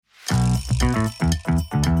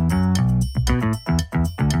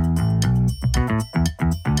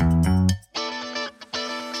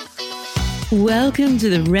Welcome to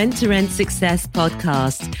the Rent to Rent Success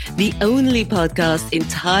podcast, the only podcast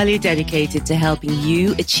entirely dedicated to helping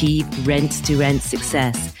you achieve rent to rent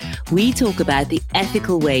success. We talk about the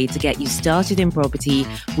ethical way to get you started in property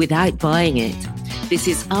without buying it. This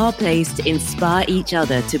is our place to inspire each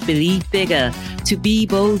other to believe bigger, to be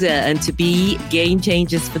bolder, and to be game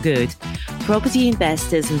changers for good. Property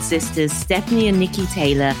investors and sisters Stephanie and Nikki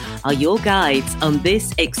Taylor are your guides on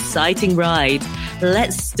this exciting ride.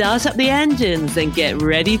 Let's start up the engines and get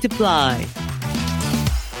ready to fly.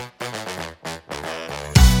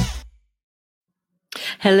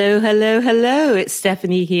 Hello, hello, hello. It's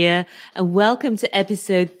Stephanie here, and welcome to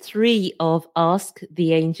episode 3 of Ask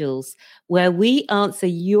the Angels, where we answer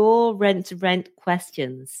your rent-to-rent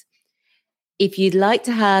questions. If you'd like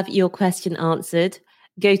to have your question answered,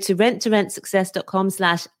 go to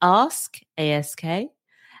renttorentsuccess.com/ask, A-S-K,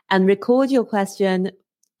 and record your question,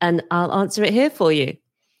 and I'll answer it here for you.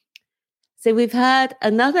 So we've had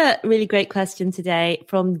another really great question today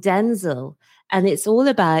from Denzel, and it's all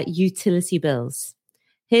about utility bills.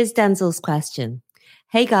 Here's Denzel's question.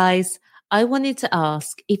 Hey guys, I wanted to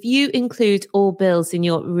ask, if you include all bills in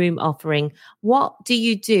your room offering, what do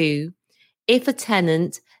you do if a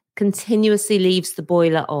tenant continuously leaves the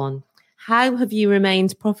boiler on? How have you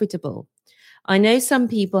remained profitable? I know some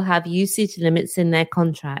people have usage limits in their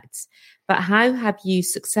contracts, but how have you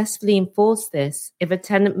successfully enforced this if a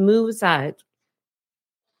tenant moves out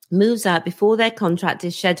before their contract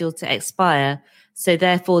is scheduled to expire, so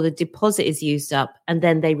therefore the deposit is used up and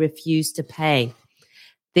then they refuse to pay?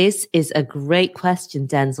 This is a great question,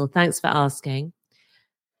 Denzel. Thanks for asking.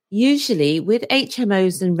 Usually with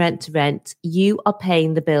HMOs and rent-to-rent, you are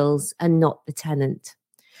paying the bills and not the tenant.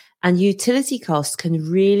 And utility costs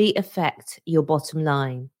can really affect your bottom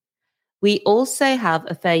line. We also have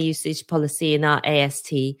a fair usage policy in our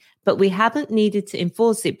AST, but we haven't needed to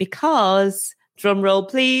enforce it because, drum roll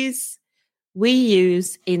please, we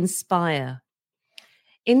use Inspire.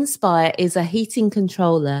 Inspire is a heating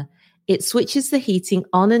controller. It switches the heating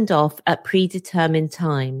on and off at predetermined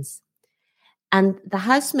times. And the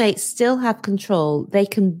housemates still have control. They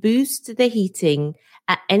can boost the heating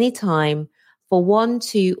at any time for 1,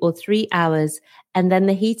 2, or 3 hours, and then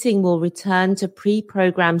the heating will return to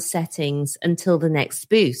pre-programmed settings until the next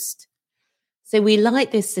boost. So we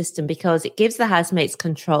like this system because it gives the housemates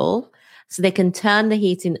control, so they can turn the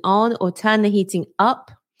heating on or turn the heating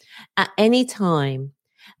up at any time.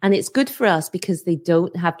 And it's good for us because they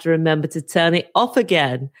don't have to remember to turn it off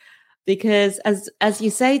again. Because as you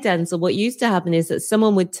say, Denzel, what used to happen is that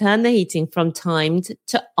someone would turn the heating from timed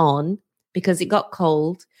to on because it got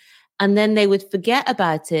cold, and then they would forget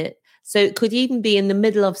about it. So it could even be in the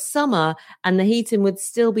middle of summer and the heating would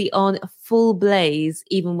still be on a full blaze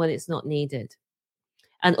even when it's not needed.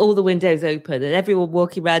 And all the windows open and everyone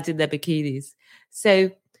walking around in their bikinis. So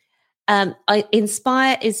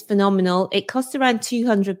Inspire is phenomenal. It costs around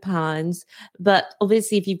 £200, but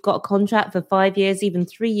obviously if you've got a contract for 5 years, even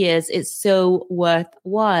 3 years, it's so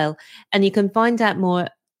worthwhile. And you can find out more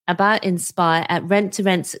about Inspire at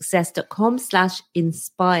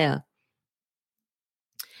renttorentsuccess.com/inspire.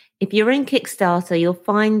 If you're in Kickstarter, you'll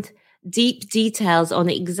find deep details on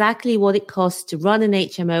exactly what it costs to run an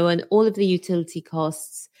HMO and all of the utility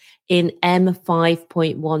costs in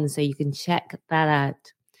M5.1, so you can check that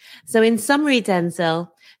out. So in summary,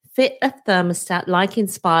 Denzel, fit a thermostat like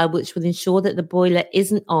Inspire, which will ensure that the boiler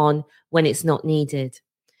isn't on when it's not needed.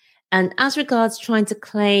 And as regards trying to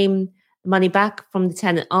claim money back from the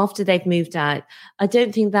tenant after they've moved out, I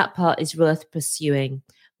don't think that part is worth pursuing.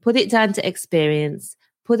 Put it down to experience,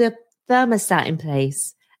 put a thermostat in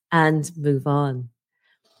place, and move on.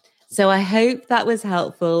 So I hope that was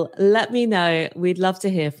helpful. Let me know. We'd love to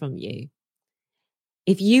hear from you.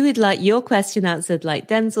 If you would like your question answered like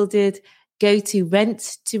Denzel did, go to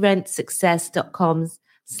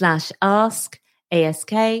renttorentsuccess.com/ask,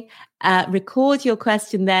 ASK. Record your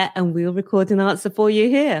question there and we'll record an answer for you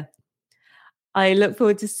here. I look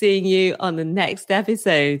forward to seeing you on the next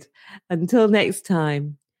episode. Until next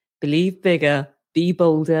time, believe bigger, be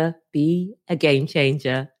bolder, be a game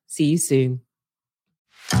changer. See you soon.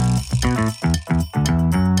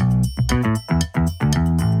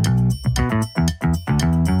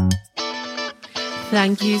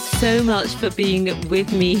 Thank you so much for being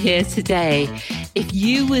with me here today. If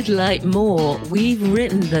you would like more, we've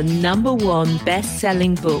written the #1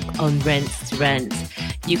 best-selling book on rent to rent.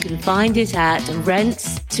 You can find it at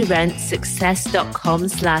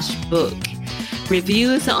renttorentsuccess.com/book.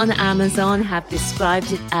 Reviewers on Amazon have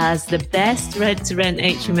described it as the best rent-to-rent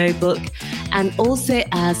HMO book, and also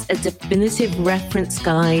as a definitive reference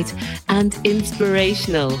guide and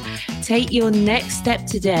inspirational. Take your next step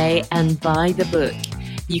today and buy the book.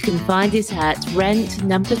 You can find it at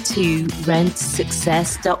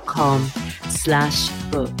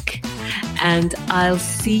rent2rentsuccess.com/book. And I'll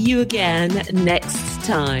see you again next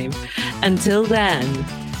time. Until then,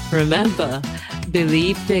 remember,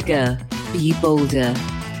 believe bigger, be bolder,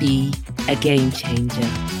 be a game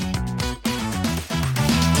changer.